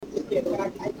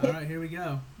All right, here we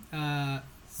go. Yeah.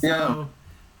 So,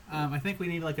 I think we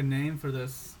need like a name for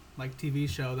this like TV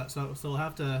show. So we'll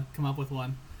have to come up with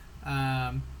one.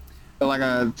 Um, Like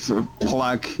a sort of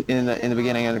plug in the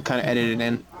beginning and kind of edit it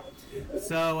in.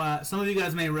 so some of you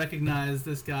guys may recognize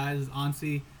this guy. This is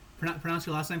Anssi. Pronounce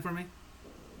your last name for me.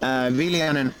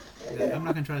 Viljanen. Yeah, I'm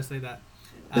not gonna try to say that.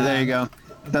 There you go.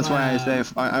 That's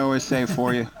But why I always say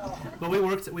for you. but we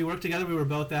worked together. We were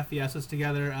both FESs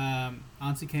together.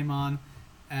 Anssi came on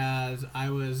as I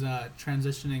was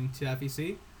transitioning to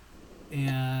FEC,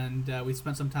 and we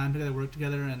spent some time together, worked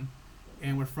together,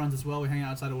 and we're friends as well. We hang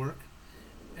out outside of work.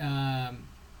 Um,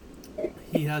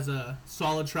 he has a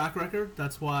solid track record.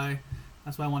 That's why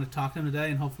I want to talk to him today,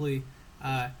 and hopefully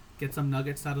get some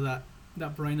nuggets out of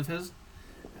that brain of his.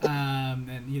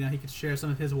 And he could share some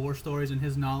of his war stories and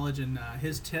his knowledge and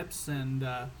his tips, and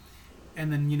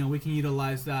then we can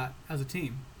utilize that as a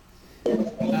team.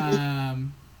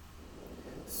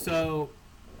 So,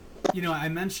 I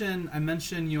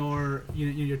mentioned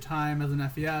your time as an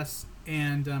FES,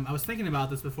 and I was thinking about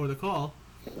this before the call.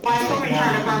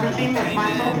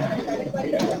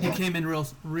 You came in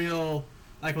real,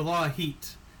 like with a lot of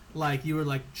heat, like you were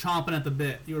like chomping at the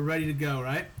bit. You were ready to go,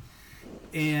 right?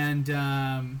 And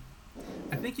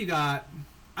I think you got,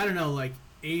 I don't know, like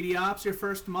 80 ops your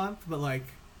first month, but like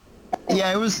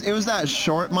Yeah, it was that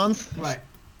short month. right.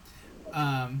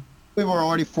 Um, We were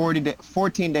already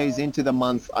 14 days into the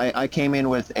month. I came in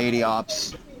with 80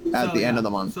 ops at so, the end yeah, of the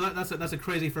month. So that's a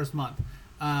crazy first month.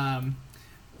 But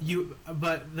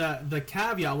the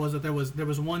caveat was that there was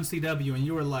one CW, and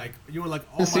you were like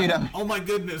oh my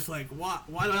goodness, like why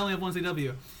do I only have one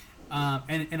CW?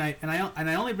 And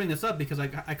I only bring this up because I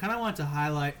kind of want to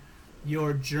highlight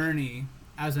your journey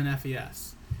as an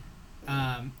FES.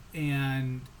 And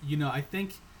I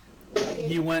think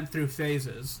you went through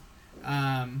phases.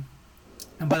 And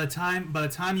by the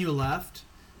time you left,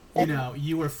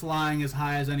 you were flying as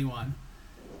high as anyone.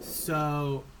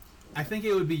 So I think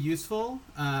it would be useful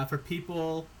for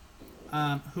people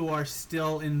who are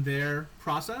still in their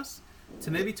process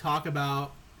to maybe talk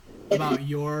about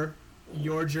your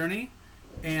journey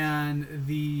and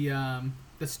the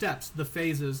steps, the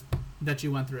phases that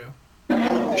you went through.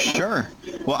 Sure.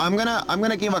 Well, I'm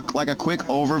gonna give a quick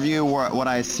overview what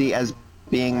I see as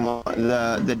being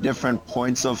the different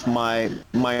points of my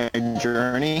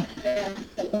journey,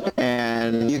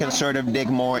 and you can sort of dig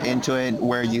more into it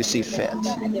where you see fit.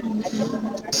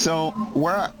 So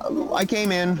where I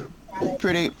came in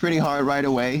pretty hard right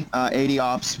away, 80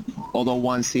 ops, although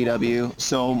one CW.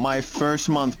 So my first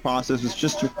month process was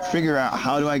just to figure out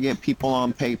how do I get people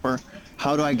on paper,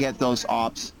 how do I get those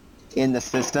ops in the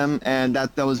system, and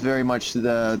that was very much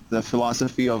the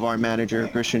philosophy of our manager,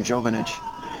 Christian Jovanic.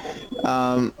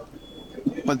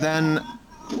 But then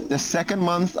the second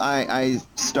month, I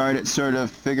started sort of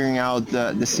figuring out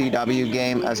the CW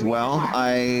game as well.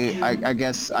 I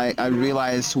guess I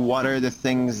realized what are the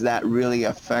things that really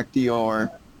affect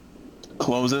your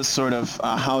closes, sort of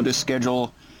how to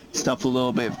schedule stuff a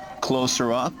little bit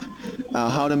closer up,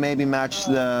 how to maybe match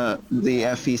the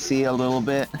FEC a little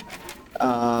bit,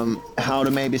 how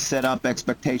to maybe set up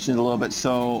expectations a little bit.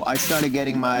 So I started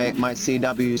getting my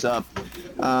CWs up.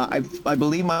 I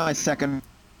believe my second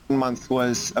month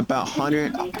was about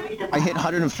 100. I hit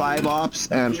 105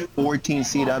 ops and 14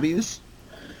 CWs.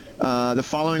 The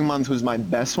following month was my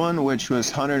best one, which was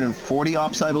 140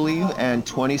 ops, I believe, and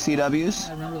 20 CWs.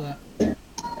 I remember that.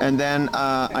 And then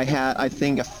I had, I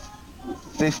think, a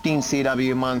 15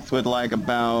 CW month with like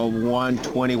about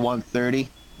 120, 130.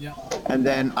 Yeah. And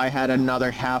then I had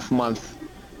another half month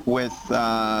with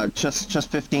just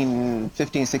 15,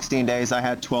 16 days. I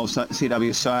had 12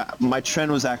 CWs. So my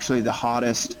trend was actually the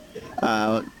hottest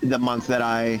the month that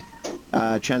I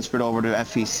transferred over to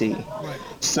FEC. Right.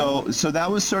 So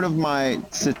that was sort of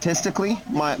statistically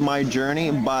my journey,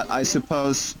 but I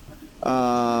suppose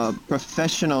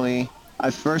professionally, I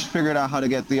first figured out how to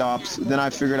get the ops, then I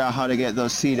figured out how to get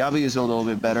those CWs a little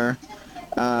bit better.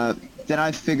 Then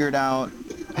I figured out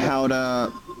how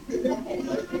to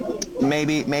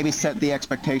maybe set the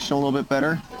expectation a little bit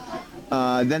better.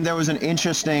 Then there was an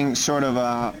interesting sort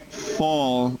of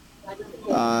fall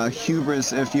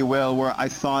hubris, if you will, where I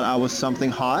thought I was something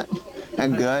hot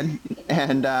and good,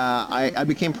 and I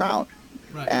became proud.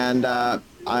 Right. And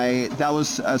that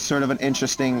was a sort of an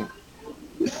interesting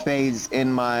phase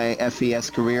in my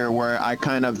FES career where I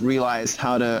kind of realized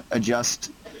how to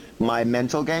adjust my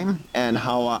mental game and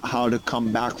how to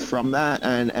come back from that,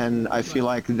 and I feel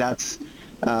like that's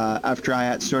after I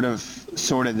had sort of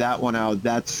sorted that one out,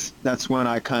 that's when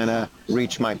I kind of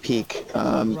reached my peak,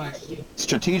 Right.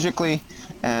 strategically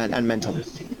and mentally.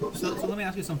 So let me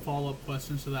ask you some follow-up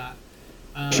questions to that.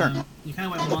 Sure. You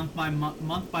kind of went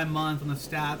month by month on the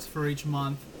stats for each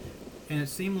month, and it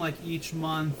seemed like each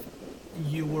month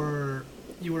you were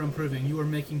improving. You were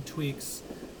making tweaks.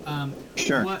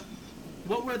 Sure.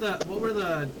 What were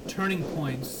the turning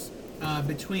points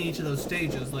between each of those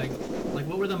stages? Like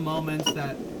what were the moments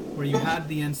where you had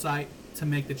the insight to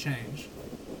make the change?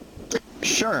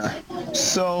 Sure.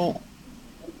 So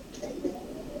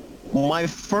my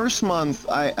first month,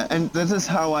 and this is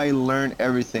how I learned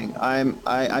everything.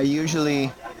 I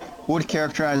usually would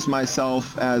characterize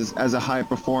myself as a high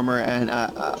performer, and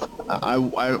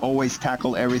I always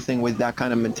tackle everything with that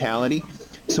kind of mentality.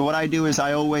 So what I do is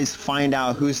I always find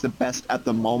out who's the best at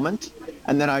the moment,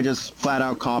 and then I just flat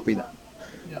out copy them.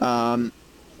 Yeah.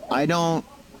 I don't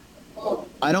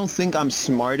think I'm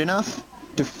smart enough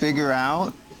to figure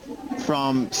out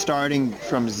from starting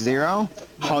from zero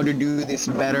how to do this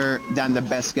better than the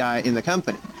best guy in the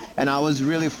company. And I was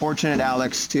really fortunate,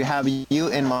 Alex, to have you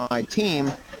in my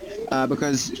team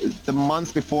because the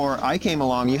month before I came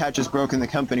along, you had just broken the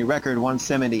company record,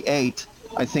 178.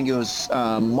 I think it was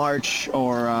March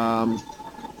or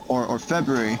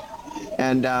February,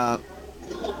 and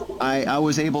I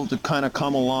was able to kind of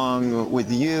come along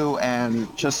with you, and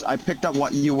just I picked up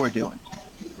what you were doing.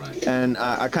 Right. And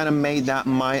I kind of made that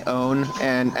my own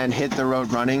and hit the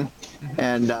road running,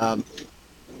 and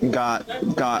got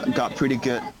pretty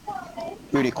good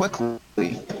pretty quickly.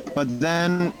 But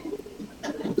then,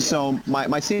 so my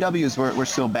CWs were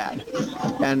still bad,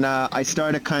 and I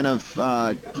started kind of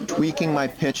tweaking my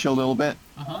pitch a little bit,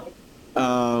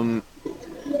 and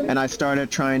I started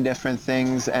trying different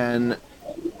things, and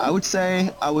I would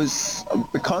say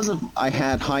because I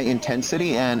had high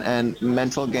intensity and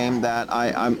mental game that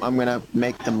I'm gonna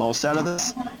make the most out of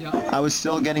this. Yeah. I was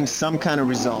still getting some kind of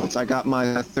results. I got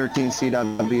my 13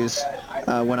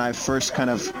 CWs when I first kind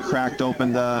of cracked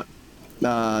open the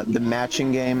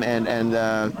matching game and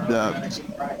the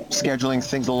scheduling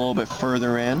things a little bit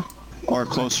further in or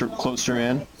closer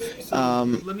in. So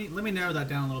let me narrow that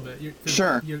down a little bit.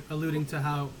 Sure. You're alluding to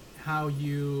how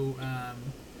you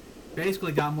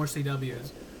basically got more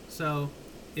CWs. So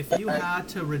if you had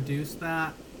to reduce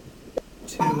that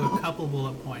to a couple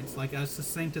bullet points, like as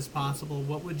succinct as possible,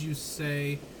 what would you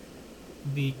say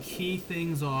the key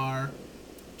things are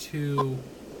to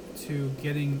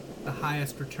getting the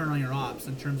highest return on your ops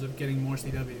in terms of getting more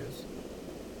CWs?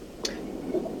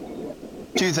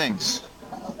 Two things.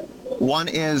 One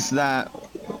is that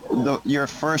you're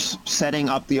first setting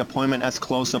up the appointment as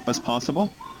close up as possible.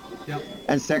 Yep.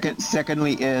 And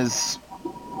secondly is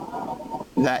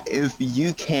that if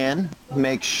you can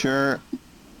make sure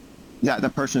that the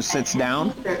person sits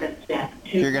down,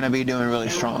 you're going to be doing really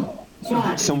strong.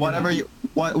 So whatever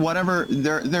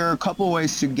there are a couple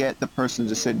ways to get the person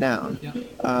to sit down. Yep.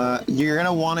 You're going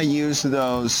to want to use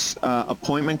those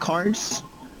appointment cards.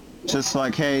 Just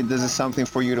like, hey, this is something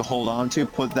for you to hold on to.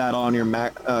 Put that on your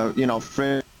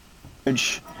fridge.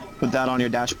 Put that on your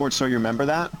dashboard so you remember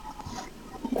that.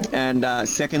 And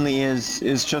secondly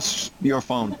is just your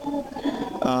phone.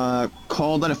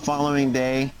 Call the following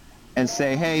day and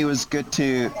say, hey, it was good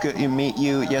to meet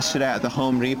you yesterday at the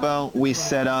Home Repo. We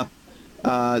set up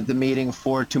the meeting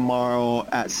for tomorrow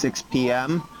at 6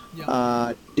 p.m.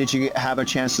 Yeah. Did you have a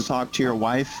chance to talk to your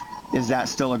wife? Is that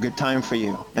still a good time for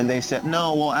you? And they said,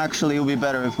 no, well, actually, it would be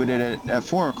better if we did it at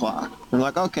 4 o'clock. I'm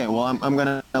like, okay, well, I'm going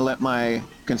to let my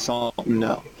consultant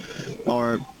know.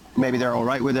 Or maybe they're all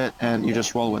right with it, and you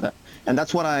just roll with it. And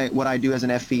that's what I do as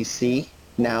an FEC.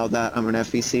 Now that I'm an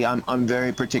FEC, I'm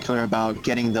very particular about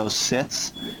getting those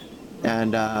sits.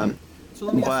 And so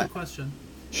let me ask you a question.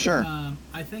 Sure.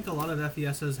 I think a lot of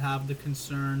FESs have the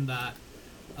concern that,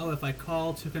 if I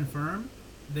call to confirm,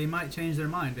 they might change their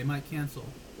mind. They might cancel.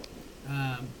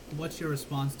 What's your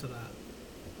response to that?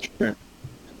 Sure.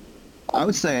 I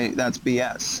would say that's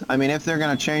BS. I mean, if they're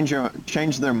going to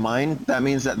change their mind, that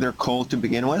means that they're cold to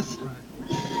begin with. Right.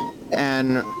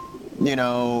 And,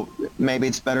 maybe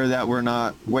it's better that we're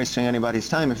not wasting anybody's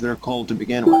time if they're cold to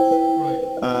begin with.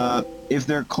 Right. If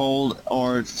they're cold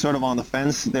or sort of on the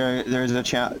fence, there's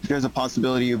a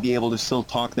possibility you'll be able to still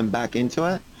talk them back into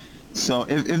it. So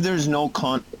if there's no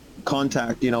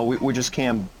contact, we just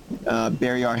can't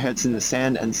bury our heads in the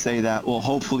sand and say that, well,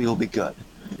 hopefully it'll be good.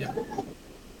 Yeah.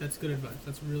 That's good advice.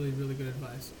 That's really, really good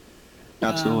advice.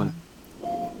 Absolutely.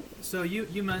 So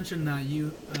you mentioned that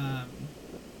you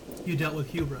dealt with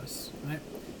hubris, right?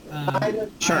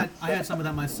 Sure. I had some of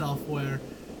that myself where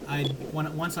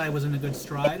once I was in a good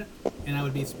stride and I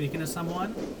would be speaking to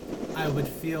someone, I would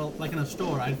feel like in a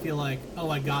store, I'd feel like, oh,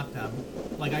 I got them.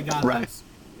 Like I got Right. this.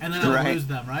 And then I would lose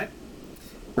them, right?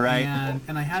 Right.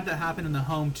 And I had that happen in the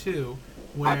home too,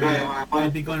 where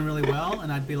I'd be going really well,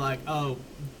 and I'd be like, oh,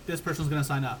 this person's gonna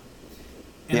sign up,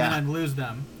 and then Yeah. I'd lose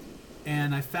them.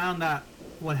 And I found that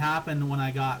what happened when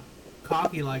I got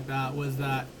cocky like that was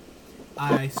that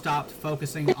I stopped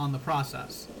focusing on the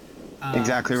process.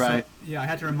 Exactly right. So, yeah, I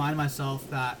had to remind myself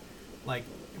that, like,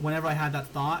 whenever I had that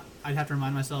thought, I'd have to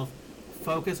remind myself,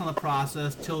 focus on the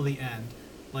process till the end.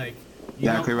 Like,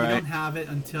 Exactly you right. don't have it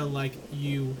until like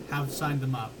you have signed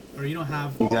them up, or you don't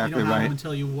have Exactly right. them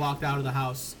until you walked out of the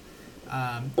house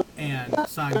and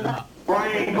signed them up.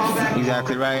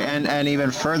 Exactly right. And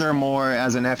even furthermore,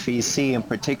 as an FEC in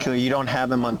particular, you don't have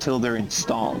them until they're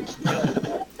installed. That's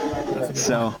a good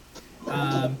So,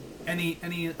 point.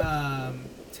 Any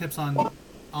tips on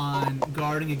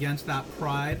guarding against that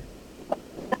pride?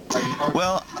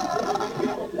 well,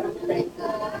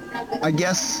 I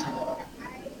guess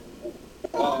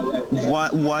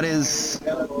what is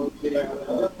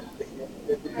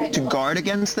to guard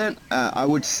against it, I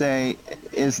would say,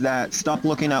 is that stop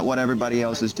looking at what everybody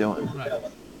else is doing. Right.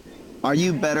 Are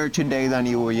you better today than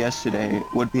you were yesterday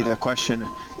would be the question.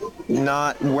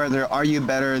 Not whether are you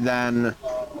better than,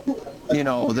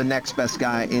 the next best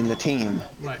guy in the team.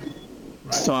 Right.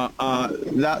 So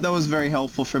that was very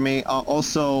helpful for me.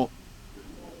 Also,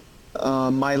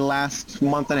 my last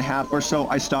month and a half or so,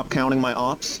 I stopped counting my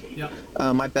ops. Yep.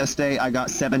 My best day, I got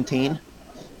 17,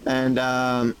 and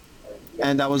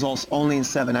that was also only in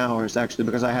 7 hours actually,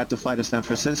 because I had to fly to San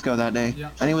Francisco that day.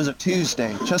 Yep. And it was a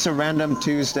Tuesday, just a random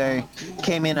Tuesday.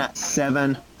 Came in at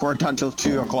 7, worked until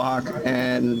 2 o'clock,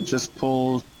 and just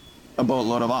pulled a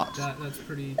boatload of ops. That's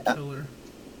pretty killer.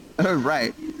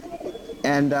 Right.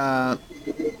 And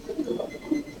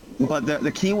but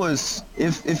the key was,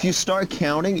 if you start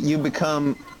counting, you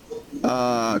become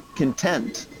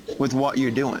content with what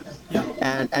you're doing. Yeah.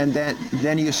 And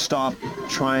then you stop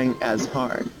trying as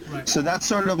hard. Right. So that's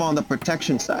sort of on the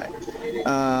protection side.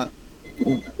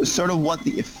 Sort of what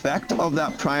the effect of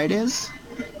that pride is,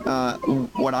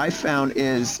 what I found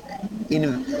is,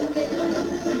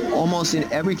 almost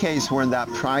in every case where that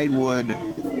pride would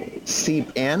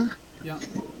seep in, Yeah.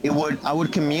 I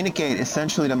would communicate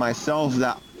essentially to myself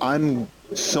that I'm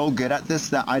so good at this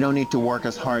that I don't need to work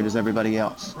as hard as everybody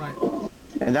else. Right.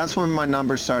 And that's when my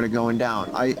numbers started going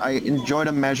down. I enjoyed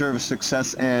a measure of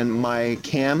success, and my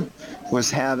CAM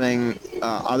was having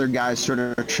other guys sort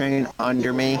of train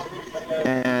under me.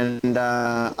 And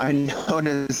I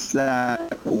noticed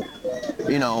that,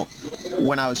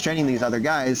 when I was training these other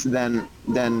guys, then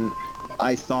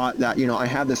I thought that, I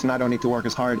have this and I don't need to work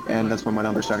as hard, and that's when my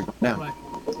numbers started going down. Right.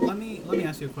 Let me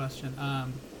ask you a question.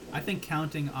 I think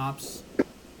counting ops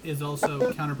is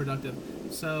also counterproductive.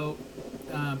 So,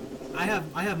 I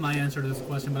have my answer to this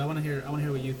question, but I want to hear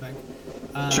what you think.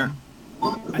 Sure.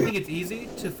 I think it's easy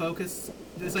to focus.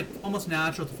 It's like almost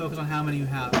natural to focus on how many you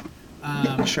have.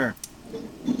 Sure.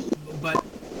 But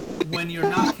when you're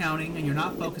not counting and you're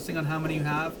not focusing on how many you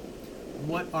have,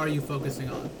 what are you focusing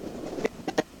on?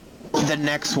 The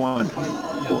next one.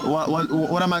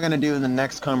 What am I going to do in the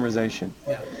next conversation?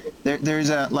 Yeah. There's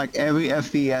every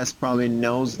FES probably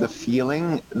knows the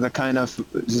feeling, the kind of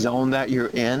zone that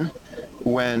you're in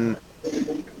when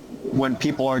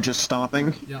people are just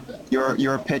stopping. Yeah.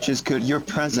 Your pitch is good. You're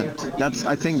present.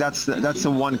 I think that's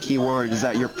the one key word, is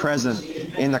that you're present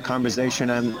in the conversation,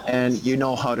 and you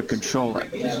know how to control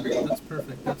it. Yeah, that's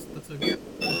perfect. That's a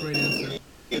great answer.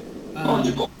 Let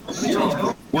me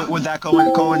change. Would that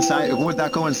coincide? Would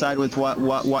that coincide with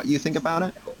what you think about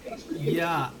it?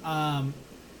 Yeah.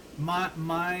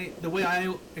 The way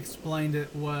I explained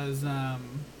it was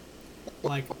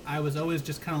like I was always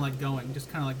just kind of like going, just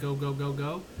kind of like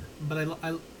go. But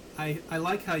I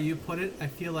like how you put it. I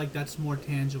feel like that's more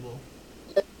tangible.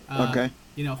 Okay.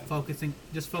 Focusing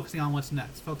on what's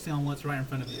next, focusing on what's right in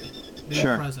front of you, being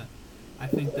Sure. present. I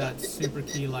think that's super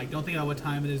key. Like, don't think about what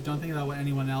time it is. Don't think about what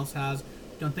anyone else has.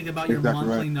 Don't think about your Exactly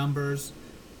monthly right. numbers.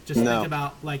 Just No. think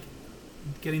about like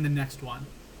getting the next one.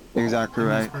 Exactly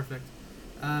And right. That's perfect.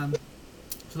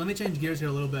 So let me change gears here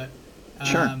a little bit.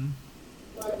 Sure.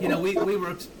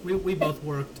 We both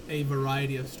worked a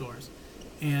variety of stores,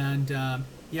 and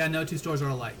no two stores are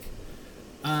alike.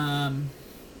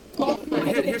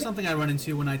 Here's something I run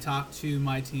into when I talk to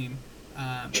my team.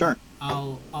 Sure.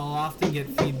 I'll often get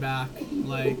feedback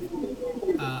like,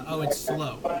 "Oh, it's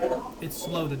slow. It's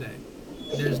slow today.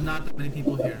 There's not that many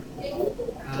people here."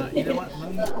 You know what?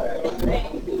 Let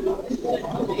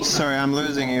me. Sorry, I'm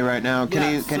losing you right now.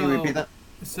 Can you repeat that?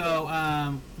 So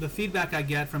the feedback I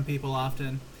get from people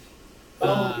often,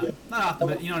 not often,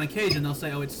 but on occasion they'll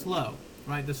say, "Oh, it's slow,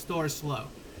 right? The store is slow."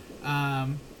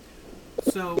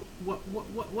 So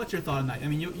what's your thought on that? I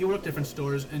mean, you worked different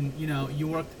stores, and you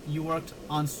worked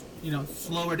on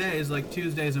slower days like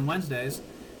Tuesdays and Wednesdays.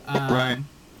 Right.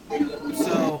 Um,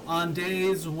 so on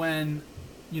days when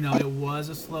it was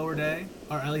a slower day,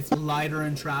 or at least lighter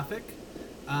in traffic,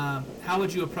 how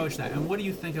would you approach that? And what do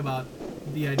you think about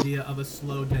the idea of a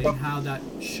slow day and how that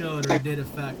should or did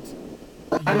affect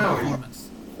your performance?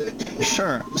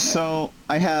 Sure. So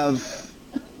I have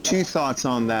two thoughts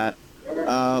on that.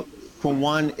 For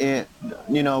one,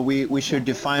 we should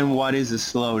define what is a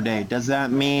slow day. Does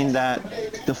that mean that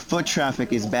the foot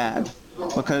traffic is bad?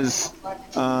 Because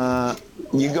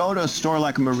you go to a store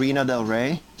like Marina Del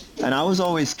Rey, and I was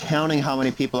always counting how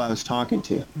many people I was talking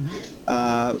to.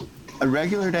 A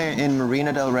regular day in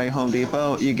Marina Del Rey Home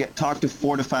Depot, you get talk to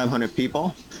 400 to 500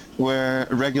 people, where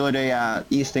a regular day at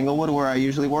East Inglewood, where I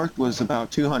usually worked, was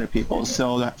about 200 people.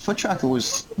 So the foot traffic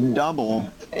was double,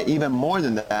 even more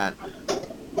than that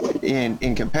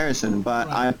in comparison. But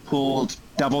Right. I pulled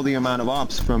double the amount of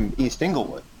ops from East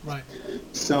Inglewood. Right.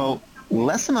 So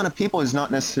less amount of people is not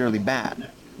necessarily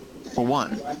bad, for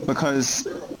one, because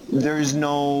there's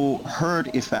no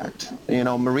herd effect.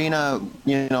 Marina,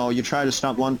 you try to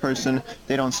stop one person,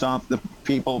 they don't stop. The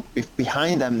people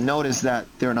behind them notice that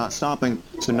they're not stopping,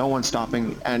 so no one's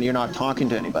stopping, and you're not talking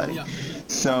to anybody. Yeah.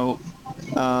 So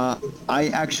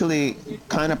I actually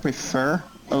kind of prefer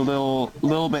a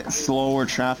little bit slower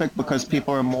traffic because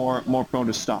people are more prone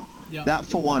to stop. Yeah. That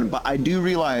for one. But I do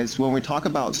realize when we talk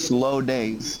about slow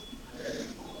days,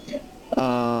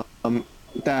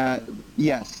 that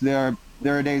yes, there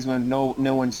are days when no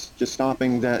one's just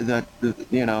stopping.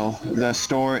 The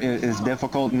store is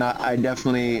difficult, and I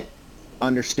definitely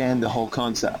understand the whole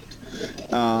concept.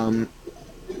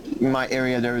 In my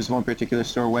area, there was one particular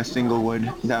store, West Inglewood,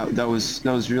 that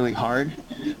was really hard.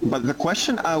 But the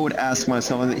question I would ask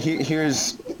myself, and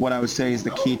here's what I would say is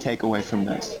the key takeaway from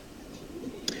this,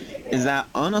 is that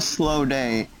on a slow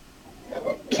day,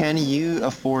 can you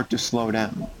afford to slow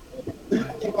down?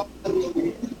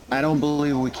 I don't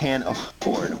believe we can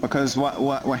afford, because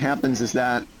what happens is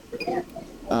that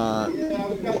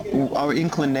our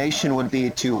inclination would be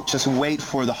to just wait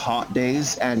for the hot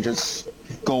days and just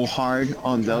go hard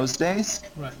on those days.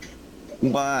 Right.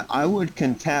 But I would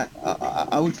contend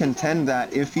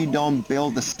that if you don't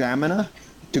build the stamina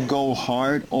to go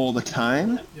hard all the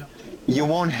time, Yeah. you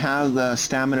won't have the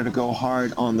stamina to go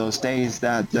hard on those days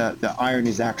that the iron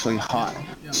is actually hot.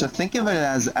 Yeah. So think of it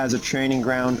as a training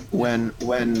ground when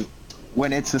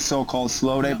it's a so-called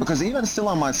slow day. Yeah. Because even still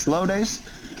on my slow days,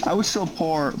 I would still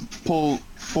pull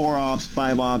 4 ops,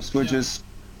 5 ops, which Yeah. is,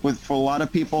 for a lot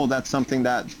of people, that's something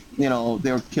that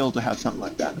they would kill to have something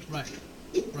like that. Right.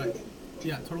 Right.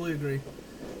 Yeah, totally agree.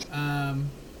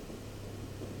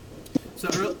 So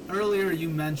earlier you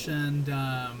mentioned,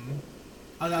 I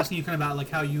was asking you kind of about like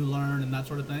how you learn and that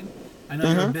sort of thing. I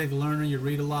know you're a big learner. You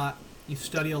read a lot. You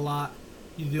study a lot.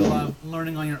 You do a lot of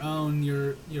learning on your own.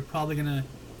 You're probably gonna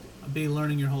be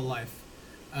learning your whole life.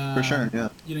 For sure, yeah.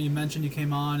 You mentioned you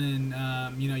came on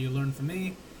and you learned from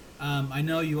me. I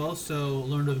know you also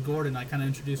learned with Gordon. I kind of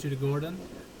introduced you to Gordon.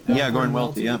 Yeah, Gordon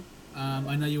Welty, yeah.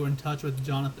 I know you were in touch with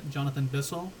Jonathan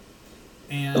Bissell,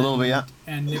 and A little bit, yeah.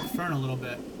 and Nick Fern a little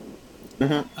bit.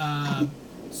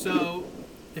 So,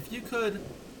 if you could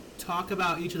talk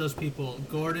about each of those people,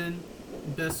 Gordon,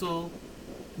 Bissell,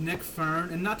 Nick Fern,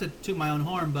 and not to toot my own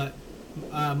horn, but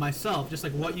myself, just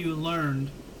like what you learned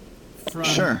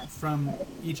from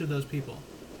each of those people.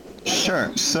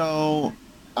 Sure. So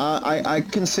I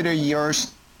consider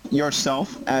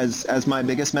yourself as my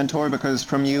biggest mentor, because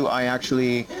from you I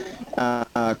actually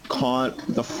caught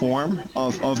the form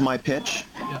of my pitch.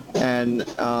 Yeah. And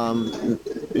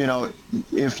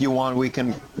if you want, we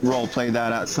can role play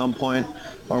that at some point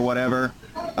or whatever.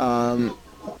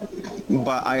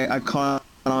 But I caught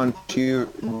on to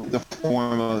the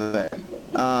form of it.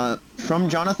 From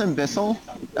Jonathan Bissell,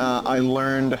 I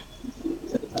learned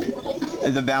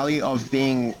the value of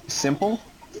being simple,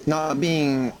 not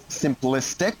being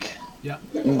simplistic, Yeah.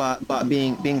 but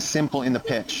being simple in the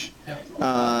pitch.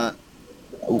 Yeah.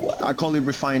 I call it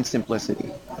refined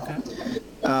simplicity. Okay.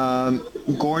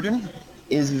 Gordon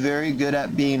is very good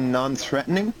at being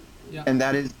non-threatening, Yeah. and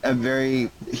that is a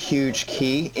very huge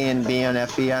key in being an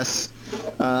FES.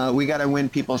 We got to win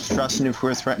people's trust, and if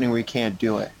we're threatening, we can't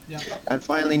do it. Yeah. And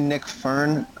finally, Nick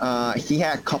Fern, he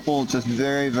had a couple just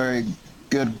very, very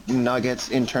good nuggets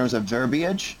in terms of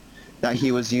verbiage that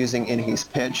he was using in his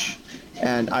pitch,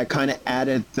 and I kind of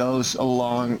added those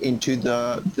along into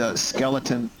the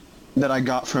skeleton that I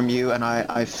got from you, and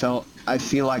I feel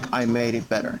like I made it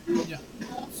better. Yeah.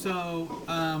 So,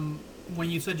 when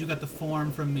you said you got the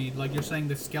form from me, like you're saying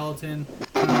the skeleton,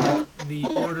 the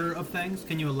order of things?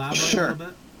 Can you elaborate a Sure. little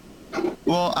bit?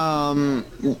 Well,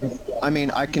 I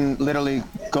mean, I can literally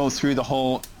go through the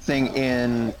whole thing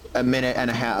in a minute and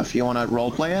a half. You want to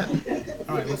role play it?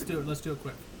 All right, let's do it. Let's do it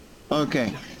quick. Okay.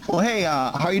 Yeah. Well, hey,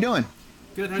 how are you doing?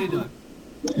 Good. How are you doing?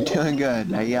 Doing good.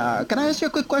 Hey, can I ask you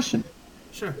a quick question?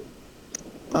 Sure.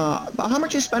 How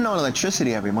much you spend on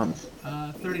electricity every month?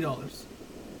 $30.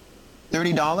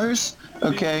 $30?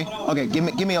 Okay. Okay.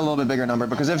 Give me a little bit bigger number,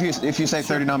 because if you say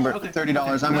Sure. Okay.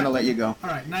 $30, I'm Okay. gonna let you go. All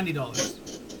right, $90.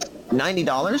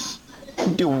 $90?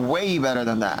 Do way better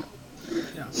than that.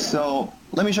 Yeah. So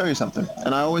let me show you something.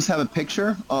 And I always have a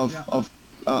picture of Yeah.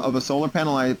 of a solar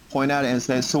panel. I point at it and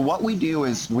say, so what we do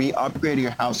is we upgrade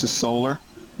your house to solar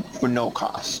for no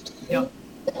cost. Yep.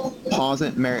 Pause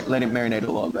it, let it marinate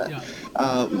a little bit.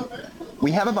 Yeah.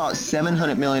 We have about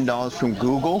 $700 million from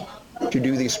Google to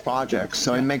do these projects.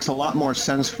 So it makes a lot more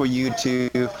sense for you to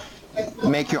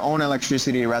make your own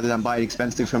electricity rather than buy it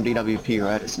expensive from DWP or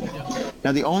Edison. Yeah.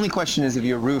 Now the only question is if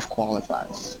your roof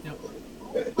qualifies. Yep.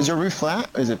 Is your roof flat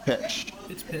or is it pitched?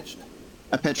 It's pitched.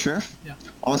 A pitched roof? Yeah.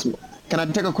 Awesome. Can I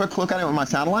take a quick look at it with my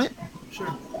satellite?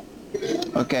 Sure.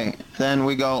 Okay, then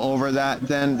we go over that.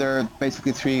 Then there are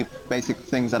basically three basic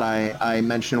things that I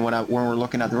mentioned when we're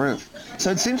looking at the roof.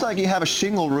 So it seems like you have a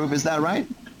shingle roof, is that right?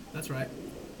 That's right.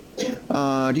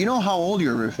 Do you know how old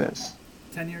your roof is?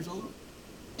 10 years old.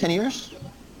 10 years?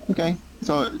 Okay.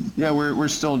 So yeah, we're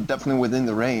still definitely within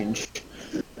the range.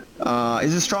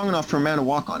 Is it strong enough for a man to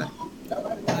walk on it?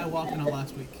 I walked in it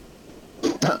last week.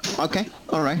 Okay,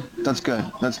 all right, that's good.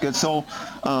 That's good. So,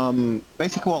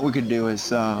 basically, what we could do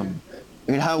is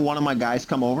we could have one of my guys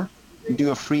come over,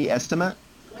 do a free estimate.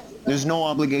 There's no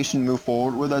obligation to move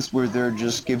forward with us. We're there to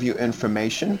just give you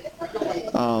information.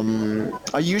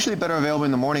 Are you usually better available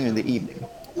in the morning or in the evening?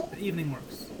 The evening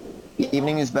works.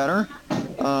 Evening is better.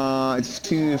 It's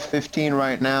 2:15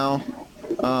 right now.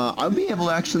 I'll be able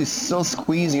to actually still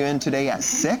squeeze you in today at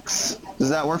 6. Does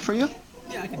that work for you?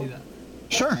 Yeah, I can do that.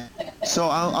 Sure. So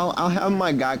I'll have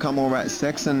my guy come over at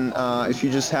 6, and if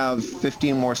you just have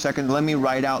 15 more seconds, let me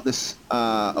write out this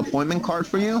appointment card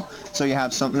for you, so you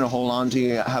have something to hold on to.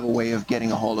 You have a way of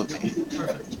getting a hold of me.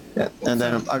 Perfect. Yeah. And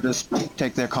then I'll just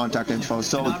take their contact info.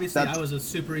 So And obviously, that's I was a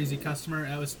super easy customer.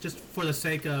 I was just for the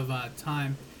sake of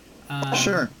time.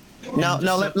 sure. Now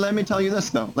let me tell you this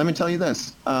though. Let me tell you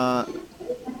this.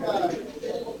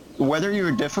 Whether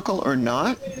you're difficult or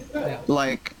not, Yeah.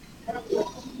 like.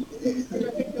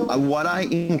 What I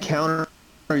encounter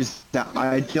is that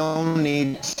I don't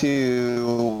need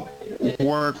to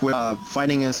work with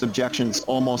fighting against objections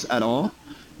almost at all,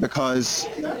 because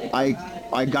I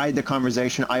guide the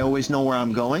conversation. I always know where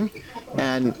I'm going,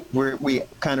 and we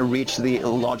kind of reach the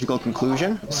logical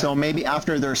conclusion. So maybe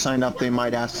after they're signed up, they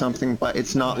might ask something, but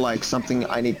it's not like something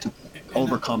I need to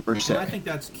overcome per se. And I think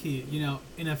that's key. You know,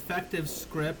 an effective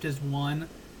script is one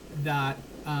that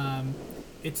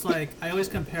it's like I always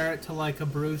compare it to like a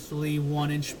Bruce Lee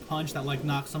 1-inch punch that like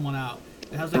knocks someone out.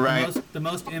 It has like Right. the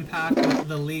most impact with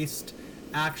the least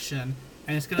action,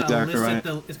 and it's gonna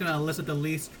Exactly elicit the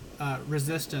least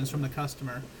resistance from the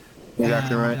customer.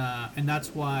 Exactly and, right. And that's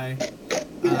why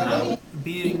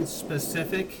being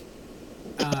specific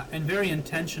and very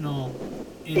intentional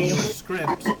in your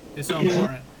script is so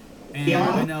important. And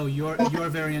I know you're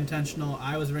very intentional.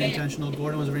 I was very intentional.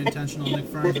 Gordon was very intentional. Nick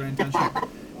Fern's very intentional.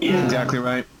 Exactly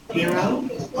right. 0,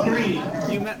 3.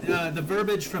 You met the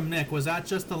verbiage from Nick. Was that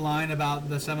just the line about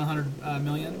the 700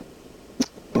 million?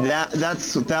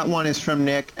 That one is from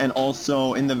Nick, and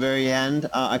also in the very end,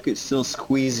 I could still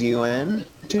squeeze you in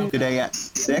today at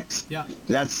 6. Yeah.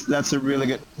 That's a really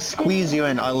good squeeze you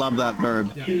in. I love that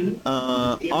verb.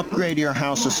 Yeah. Upgrade your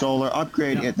house to solar.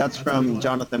 Upgrade Yeah, it. That's that's a from good one.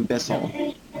 Jonathan Bissell.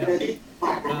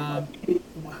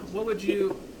 What would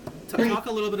you talk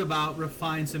a little bit about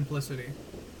refined simplicity?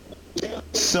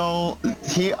 So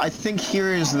I think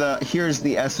here's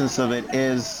the essence of it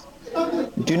is,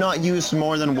 do not use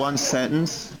more than one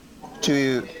sentence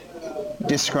to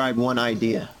describe one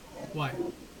idea. Why?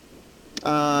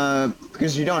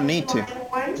 Because you don't need to.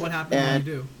 What happens when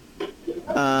you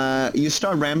do? You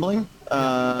start rambling.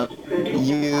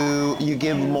 You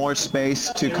give more space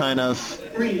to kind of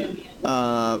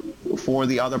for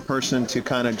the other person to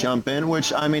kind of jump in.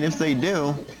 Which, I mean, if they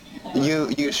do,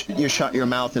 you shut your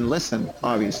mouth and listen,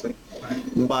 obviously.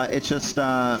 But it's just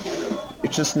not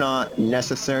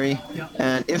necessary. Yeah.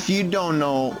 And if you don't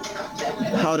know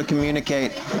how to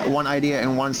communicate one idea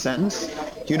in one sentence,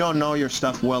 you don't know your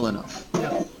stuff well enough.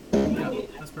 Yeah,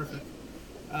 that's perfect.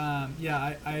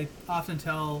 I often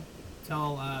tell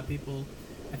people,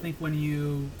 I think when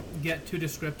you get too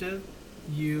descriptive,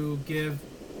 you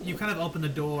kind of open the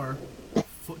door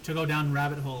to go down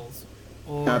rabbit holes.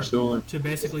 or Absolutely. to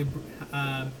basically,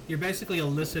 you're basically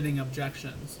eliciting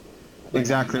objections.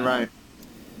 Exactly right.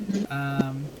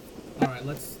 All right,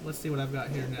 let's see what I've got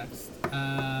here next.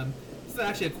 This is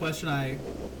actually a question I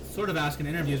sort of ask in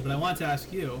interviews, but I want to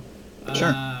ask you.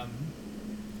 Sure.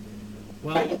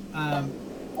 Well,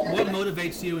 what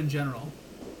motivates you in general?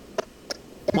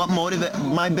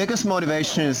 My biggest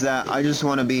motivation is that I just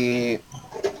want to be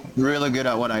really good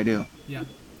at what I do. Yeah.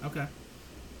 Okay.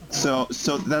 So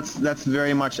that's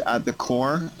very much at the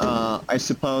core. I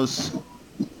suppose.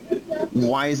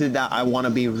 Why is it that I want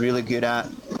to be really good at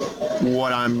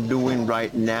what I'm doing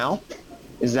right now?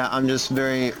 Is that I'm just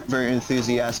very very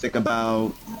enthusiastic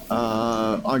about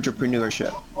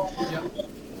entrepreneurship. Yeah.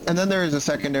 And then there is a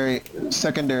secondary,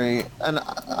 and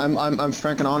I'm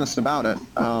frank and honest about it.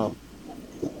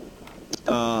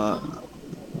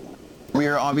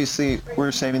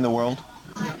 We're saving the world,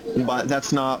 but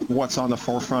that's not what's on the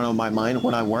forefront of my mind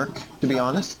when I work, to be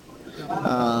honest.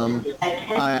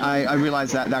 I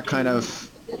realize that kind of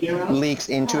leaks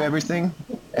into everything,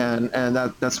 and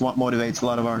that's what motivates a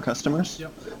lot of our customers.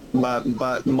 Yep.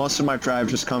 But most of my drive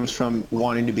just comes from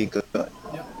wanting to be good.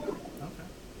 Yep.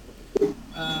 Okay.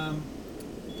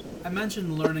 I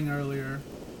mentioned learning earlier.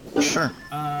 Sure.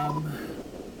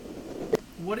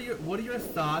 What are your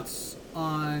thoughts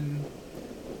on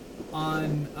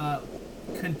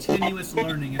continuous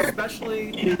learning,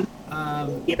 especially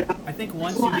I think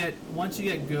once you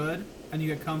get good and you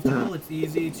get comfortable, it's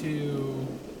easy to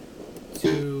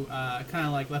kind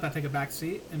of like let that take a back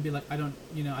seat and be like, I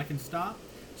can stop.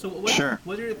 So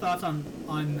what are your thoughts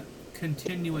on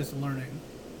continuous learning?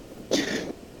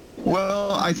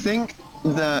 Well, I think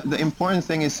the important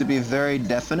thing is to be very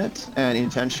definite and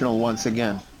intentional once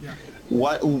again. Yeah.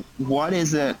 What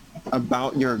is it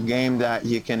about your game that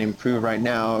you can improve right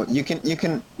now? You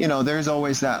can there's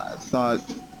always that thought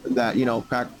that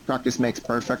practice makes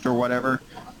perfect or whatever,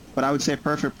 but I would say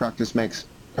perfect practice makes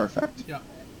perfect. Yeah.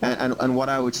 And what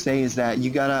I would say is that you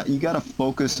gotta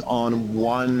focus on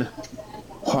one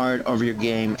part of your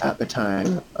game at the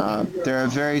time. There are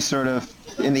very sort of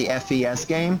in the FES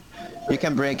game, you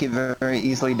can break it very, very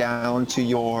easily down to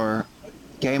your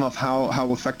game of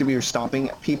how effective you're stopping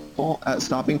people,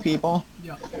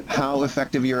 Yeah. how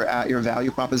effective you're at your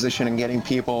value proposition and getting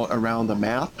people around the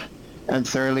map, and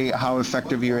thirdly, how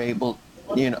effective you're able,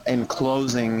 in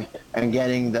closing and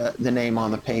getting the name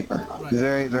on the paper. Right.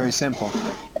 Very, very simple.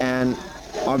 And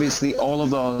obviously, all of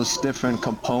those different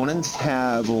components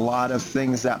have a lot of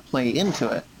things that play into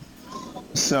it.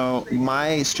 So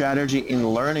my strategy in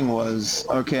learning was,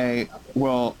 okay,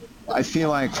 well, I feel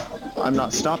like I'm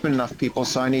not stopping enough people,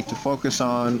 so I need to focus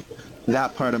on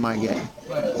that part of my game.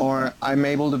 Right. Or I'm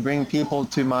able to bring people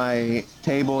to my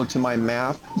table, to my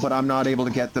map, but I'm not able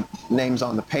to get the names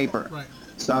on the paper. Right.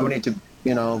 So I would need to,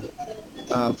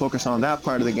 focus on that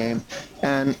part of the game.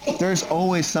 And there's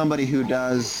always somebody who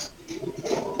does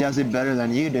it better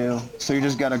than you do, so you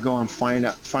just got to go and find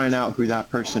out who that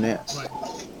person is. Right.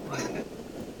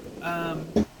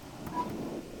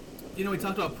 We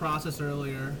talked about process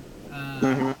earlier,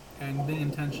 and being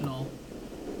intentional.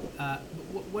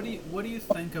 What do you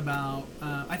think about?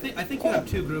 I think you have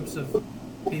two groups of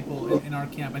people in our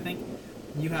camp. I think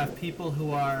you have people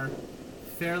who are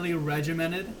fairly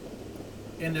regimented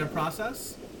in their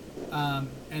process,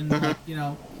 and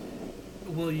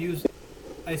will use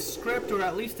a script or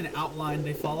at least an outline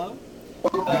they follow,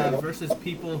 versus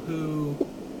people who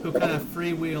kind of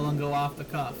freewheel and go off the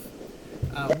cuff.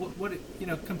 What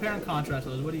compare and contrast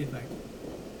those. What do you think?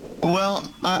 Well,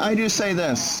 I do say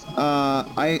this.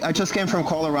 I just came from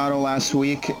Colorado last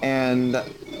week and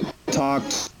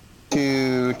talked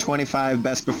to 25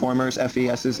 best performers,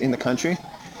 FESs, in the country.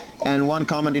 And one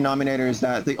common denominator is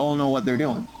that they all know what they're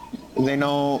doing.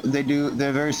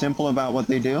 They're very simple about what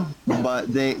they do,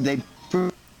 but they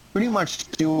pretty much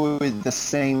do it the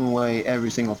same way every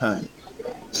single time.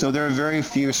 So there are very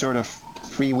few sort of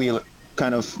freewheel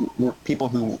kind of people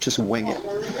who just wing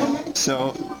it.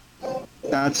 So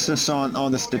that's just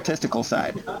on the statistical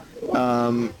side.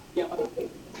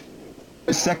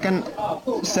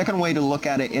 Second way to look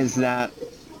at it is that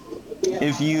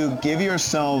if you give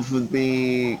yourself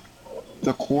the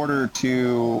quarter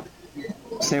to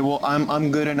say, well,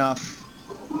 I'm good enough,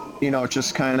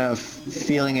 just kind of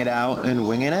feeling it out and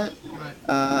winging it.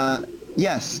 Right.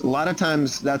 Yes, a lot of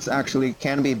times that's actually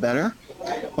can be better,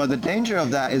 but the danger of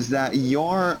that is that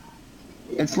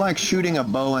it's like shooting a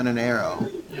bow and an arrow.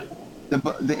 Yeah.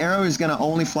 The arrow is going to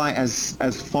only fly as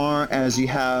far as you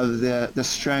have the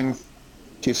strength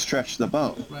to stretch the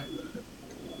bow. Right.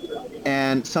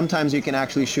 And sometimes you can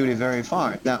actually shoot it very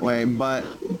far that way, but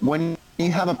when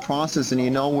you have a process and you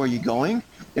know where you're going,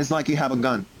 it's like you have a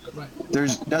gun. Right.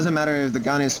 Doesn't matter if the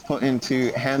gun is put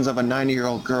into hands of a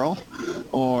 90-year-old girl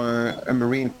or a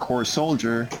Marine Corps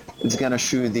soldier, it's gonna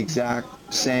shoot the exact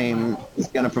same. It's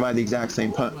gonna provide the exact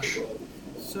same punch. Right.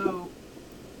 So,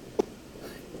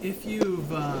 if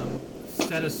you've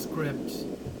said a script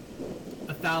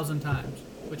 1,000 times,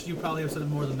 which you probably have said it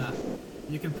more than that,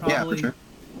 you can probably for sure.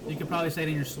 you can probably say it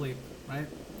in your sleep, right?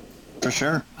 For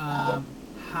sure.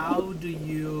 How do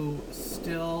you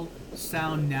still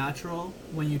sound natural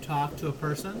when you talk to a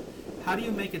person? How do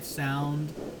you make it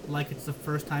sound like it's the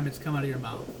first time it's come out of your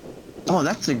mouth? Oh,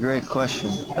 that's a great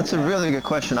question. That's a really good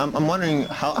question. I'm wondering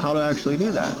how to actually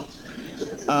do that.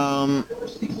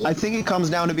 I think it comes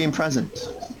down to being present.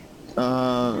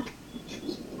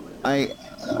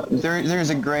 There's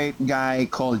a great guy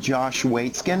called Josh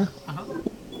Waitzkin.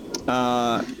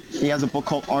 He has a book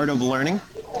called Art of Learning,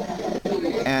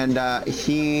 and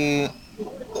he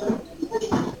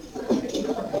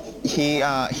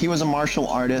was a martial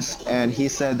artist, and he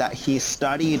said that he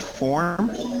studied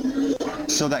form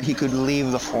so that he could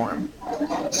leave the form.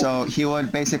 So he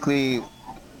would basically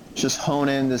just hone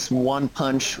in this one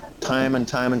punch time and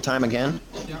time and time again,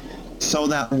 Yeah. so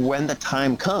that when the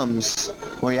time comes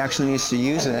where he actually needs to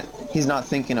use it, he's not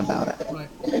thinking about it. Right.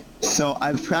 So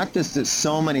I've practiced it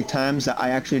so many times that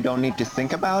I actually don't need to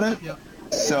think about it. Yeah.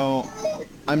 So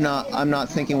I'm not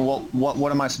thinking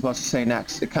what am I supposed to say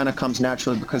next. It kind of comes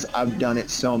naturally because I've done it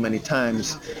so many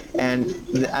times, and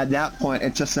at that point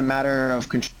it's just a matter of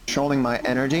controlling my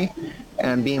energy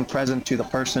and being present to the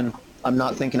person. I'm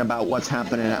not thinking about what's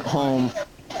happening at home,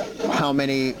 how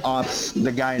many offs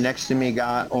the guy next to me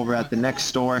got over at the next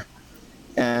store,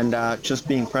 and just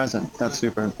being present. That's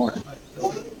super important. Right.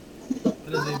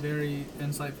 That is a very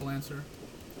insightful answer.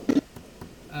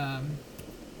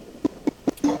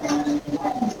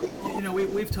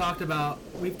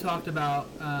 We've talked about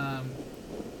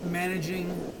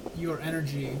managing your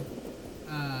energy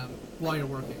while you're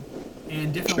working,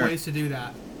 and different Sure. ways to do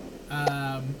that.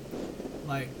 I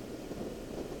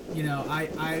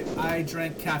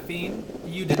drank caffeine.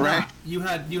 You did Right. not. You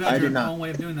had I your did not. own way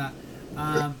of doing that.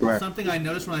 Right. Something I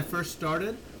noticed when I first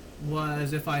started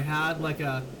was if I had like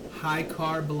a high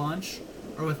carb lunch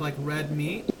or with like red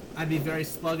meat, I'd be very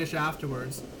sluggish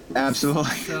afterwards.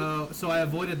 Absolutely. So I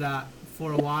avoided that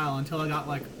for a while until I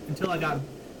got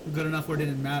good enough where it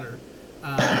didn't matter.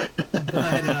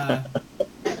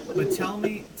 But tell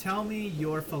me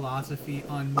your philosophy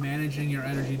on managing your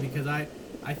energy, because I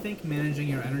think managing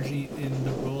your energy in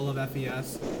the role of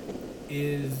FES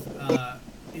is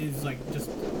like just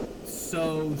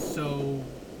so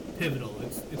pivotal.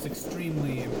 It's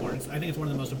extremely important. I think it's one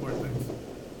of the most important things.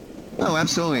 Oh,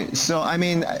 absolutely. So, I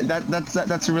mean,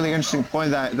 that's a really interesting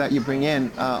point that you bring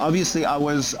in. Obviously,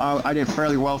 I did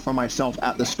fairly well for myself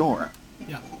at the store,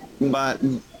 Yeah.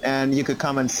 and you could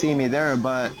come and see me there,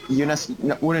 but you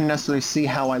wouldn't necessarily see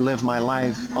how I live my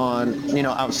life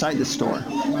outside the store.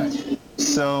 Right.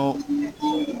 So,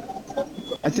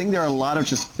 I think there are a lot of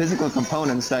just physical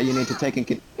components that you need to take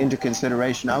into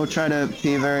consideration. I would try to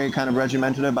be very kind of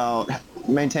regimented about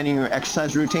maintaining your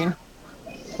exercise routine,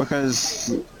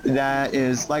 because that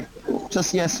is like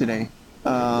just yesterday.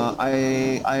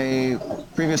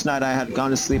 Previous night I had gone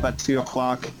to sleep at 2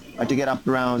 o'clock. I had to get up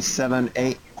around 7,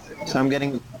 8, so I'm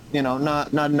getting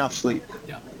not enough sleep.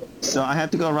 Yeah. So I have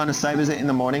to go run a site visit in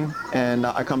the morning, and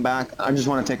I come back. I just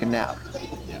want to take a nap.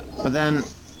 Yeah. But then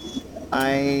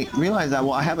I realized that,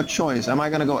 well, I have a choice. Am I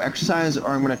going to go exercise or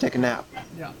I'm going to take a nap?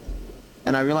 Yeah.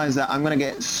 And I realized that I'm going to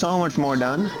get so much more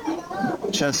done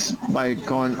just by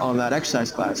going on that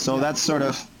exercise class. So that's sort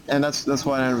of, and that's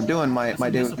what I'm doing. My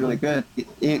day was really good,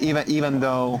 even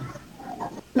though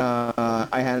I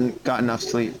hadn't got enough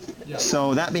sleep. Yeah.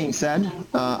 So that being said,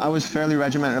 I was fairly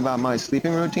regimented about my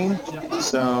sleeping routine. Yeah.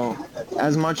 So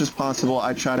as much as possible,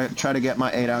 I try to get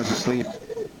my 8 hours of sleep.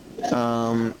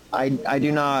 I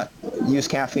do not use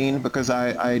caffeine because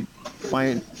I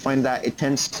find that it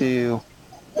tends to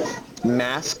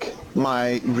mask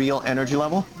my real energy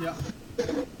level. Yeah.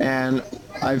 And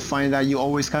I find that you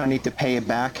always kind of need to pay it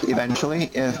back eventually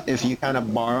if you kind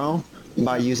of borrow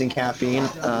by using caffeine.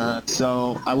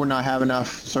 So I would not have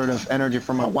enough sort of energy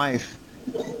for my wife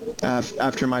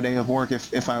after my day of work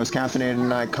if I was caffeinated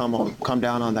and I come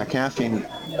down on that caffeine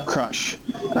crash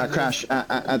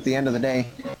at the end of the day.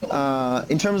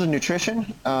 In terms of nutrition,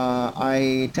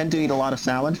 I tend to eat a lot of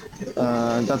salad.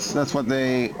 That's what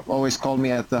they always called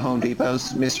me at the Home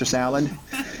Depots, Mr. Salad,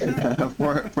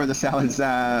 for the salads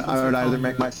that I would either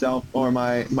make myself or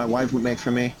my wife would make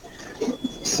for me.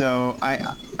 So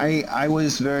I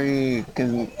was very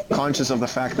conscious of the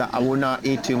fact that I would not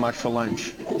eat too much for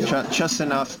lunch, just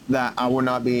enough that I would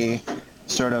not be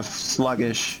sort of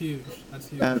sluggish. Huge. That's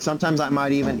huge. And sometimes I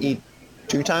might even eat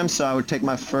 2 times, so I would take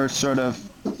my first sort of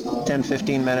 10,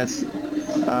 15 minutes.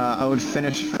 I would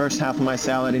finish first half of my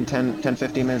salad in 10,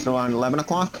 15 minutes around 11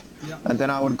 o'clock. Yeah. And then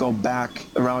I would go back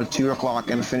around 2 o'clock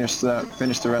and finish the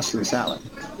rest of the salad.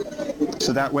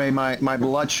 So that way my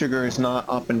blood sugar is not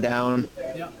up and down.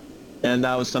 Yeah. And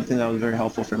that was something that was very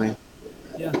helpful for me.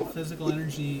 Yeah, physical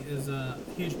energy is a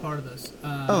huge part of this.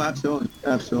 Oh, absolutely.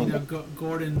 Absolutely. You know,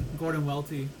 Gordon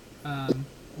Welty,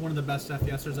 one of the best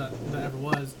FPSers that ever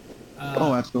was.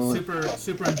 Oh, absolutely.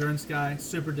 Super endurance guy,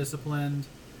 super disciplined,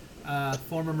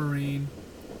 former Marine.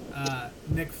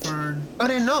 Nick Fern. I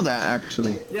didn't know that,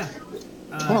 actually. Yeah.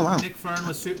 Oh, wow. Nick Fern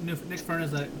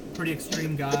is a pretty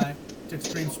extreme guy to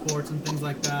extreme sports and things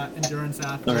like that, endurance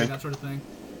athlete, Okay. that sort of thing.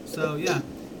 So yeah,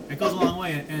 it goes a long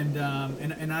way. And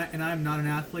I'm not an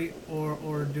athlete,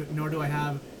 nor do I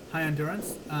have high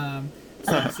endurance.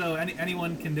 So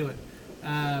anyone can do it.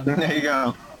 There you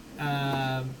go.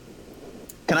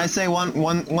 Can I say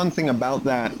one thing about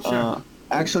that? Sure.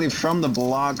 Actually, from the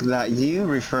blog that you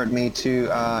referred me to,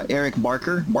 Eric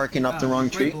Barker, Barking Up the Wrong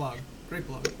Tree. Great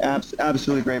blog.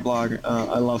 Absolutely great blog.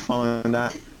 I love following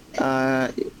that.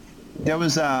 There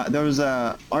was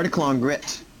a article on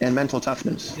grit and mental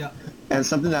toughness. Yeah. And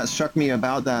something that struck me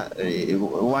about that,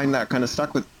 line that kind of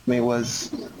stuck with me,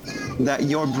 was that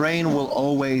your brain will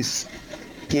always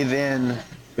give in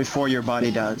before your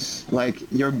body does. Like,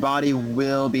 your body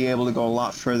will be able to go a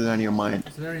lot further than your mind.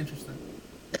 It's very interesting.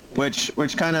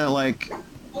 Which kind of like,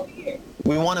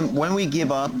 when we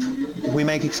give up, we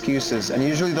make excuses, and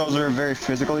usually those are very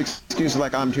physical excuses,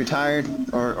 like I'm too tired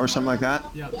or something like that.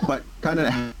 Yeah. But kind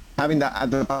of having that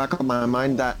at the back of my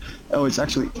mind that, oh, it's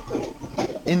actually,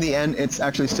 in the end, it's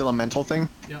actually still a mental thing.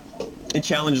 Yeah. It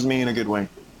challenges me in a good way.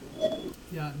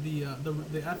 Yeah.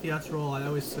 The FES role, I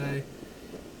always say,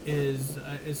 is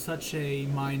such a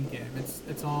mind game.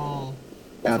 It's all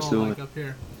Absolutely. all like up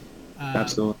here.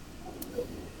 Absolutely.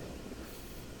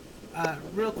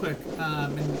 Real quick,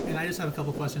 and I just have a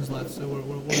couple questions left, so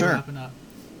we're Sure. wrapping up.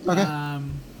 Okay.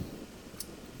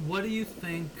 What do you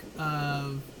think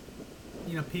of,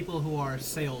 people who are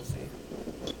salesy,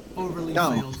 overly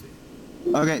Oh.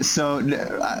 salesy? Okay, so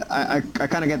I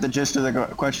kind of get the gist of the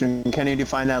question. Can you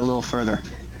define that a little further?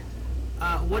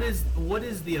 What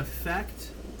is the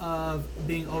effect of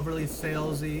being overly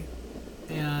salesy,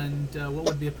 and what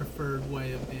would be a preferred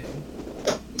way of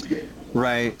being?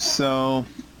 Right. So.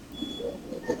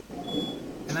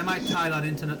 And I might tie that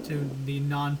into the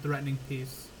non-threatening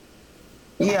piece.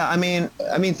 Yeah, I mean,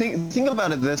 think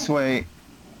about it this way.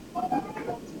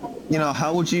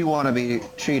 How would you want to be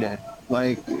treated?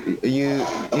 Like,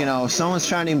 someone's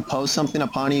trying to impose something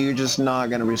upon you, you're just not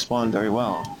going to respond very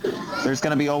well. There's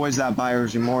going to be always that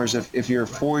buyer's remorse if you're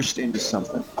forced into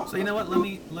something. So you know what? Let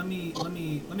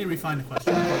me refine the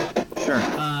question. Sure.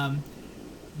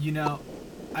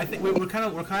 I think we're kind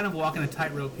of walking a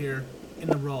tightrope here in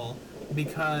the role,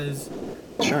 because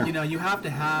Sure. you have to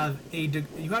have a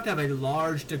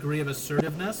large degree of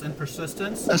assertiveness and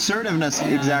persistence. Assertiveness,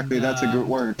 exactly. That's a good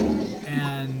word.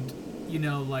 And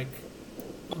like,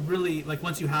 really, like,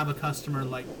 once you have a customer,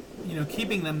 like,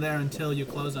 keeping them there until you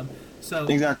close them. So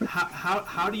Exactly.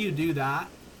 How do you do that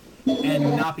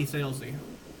and not be salesy?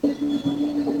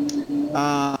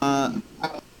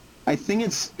 I think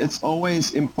it's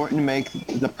always important to make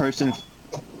the person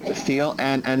feel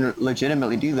and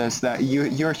legitimately do this, that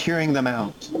you're hearing them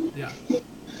out. Yeah.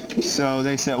 So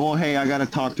they said, well, hey, I got to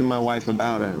talk to my wife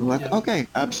about it. I'm like, Yeah. okay,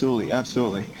 absolutely.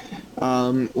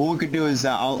 What we could do is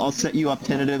I'll set you up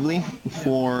tentatively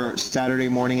for Saturday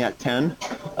morning at 10.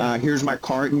 Here's my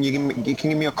card, and you can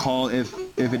give me a call if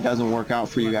it doesn't work out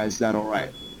for you guys. Is that all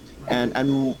right?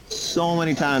 And so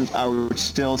many times I would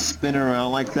still spin it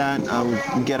around like that. I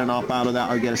would get an op out of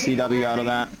that or get a CW out of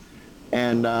that.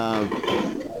 And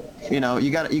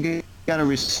you gotta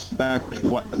respect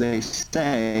what they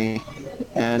say.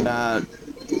 And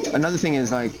another thing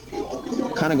is, like,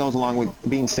 kind of goes along with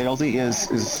being salesy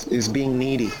is being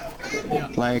needy. Yeah.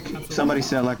 Like, Absolutely. somebody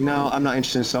said, like, no, I'm not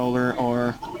interested in solar,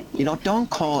 or don't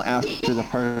call after the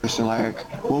person like,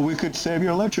 well, we could save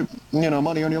your electric,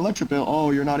 money on your electric bill.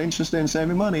 Oh, you're not interested in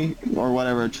saving money or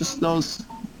whatever. Just those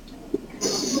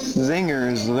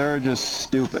zingers, they're just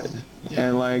stupid. Yeah.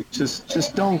 And like,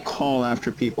 just don't call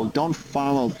after people. Don't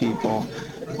follow people.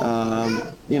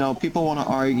 People want to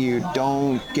argue.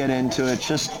 Don't get into it.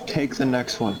 Just take the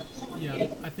next one. Yeah,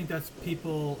 I think that's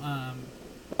people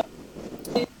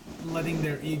letting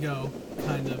their ego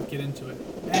kind of get into it,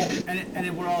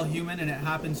 and we're all human, and it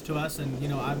happens to us,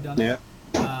 and I've done it.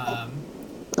 Yeah.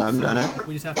 I've done it.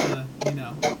 We just have to be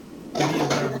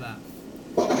aware of that.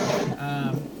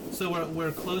 so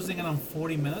we're closing in on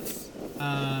 40 minutes.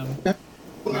 Okay.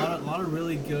 A lot of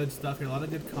really good stuff here. A lot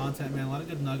of good content, man. A lot of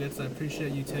good nuggets. I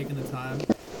appreciate you taking the time.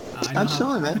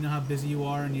 Absolutely, man. I know how busy you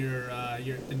are in your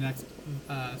the next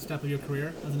step of your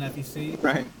career as an FEC.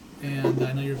 Right. And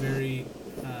I know you're very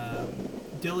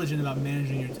diligent about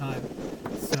managing your time.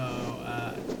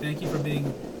 So thank you for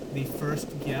being the first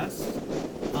guest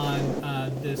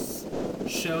on this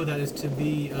show that is to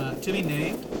be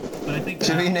named. But I think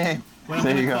To be named. what I'm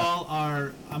There gonna you go. call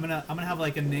I'm gonna have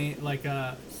like a name like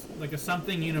a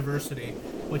something university,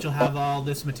 which will have all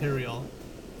this material,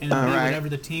 and it'll be Alright. whatever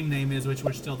the team name is, which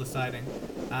we're still deciding.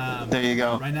 There you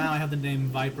go. Right now, I have the name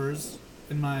Vipers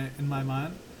in my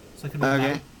mind, so I can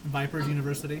Okay. Vipers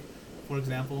University, for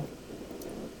example.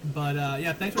 But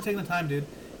yeah, thanks for taking the time, dude.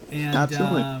 And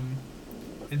Absolutely.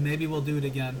 And maybe we'll do it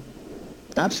again.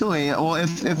 Absolutely. Well,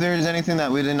 if there's anything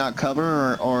that we did not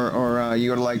cover or you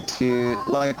would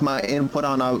like my input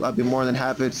on, I'll be more than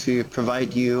happy to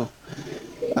provide you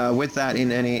with that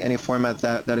in any format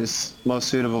that is most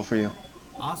suitable for you.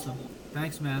 Awesome.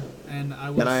 Thanks, man. And I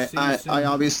will And see you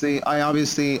soon. I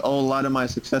obviously owe a lot of my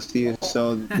success to you,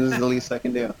 so this is the least I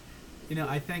can do. You know,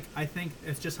 I think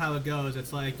it's just how it goes.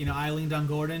 It's like, you know, I leaned on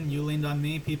Gordon, you leaned on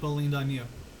me, people leaned on you.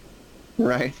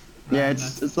 Right. Yeah, and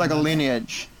it's like a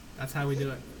lineage. That's how we do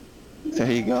it.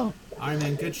 There you go. All right,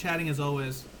 man. Good chatting as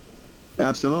always.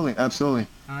 Absolutely. Absolutely.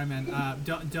 All right, man.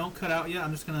 Don't cut out yet.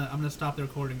 I'm gonna stop the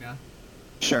recording now.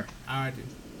 Sure. All right, dude.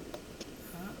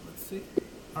 Let's see.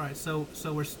 All right, so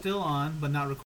we're still on, but not recording.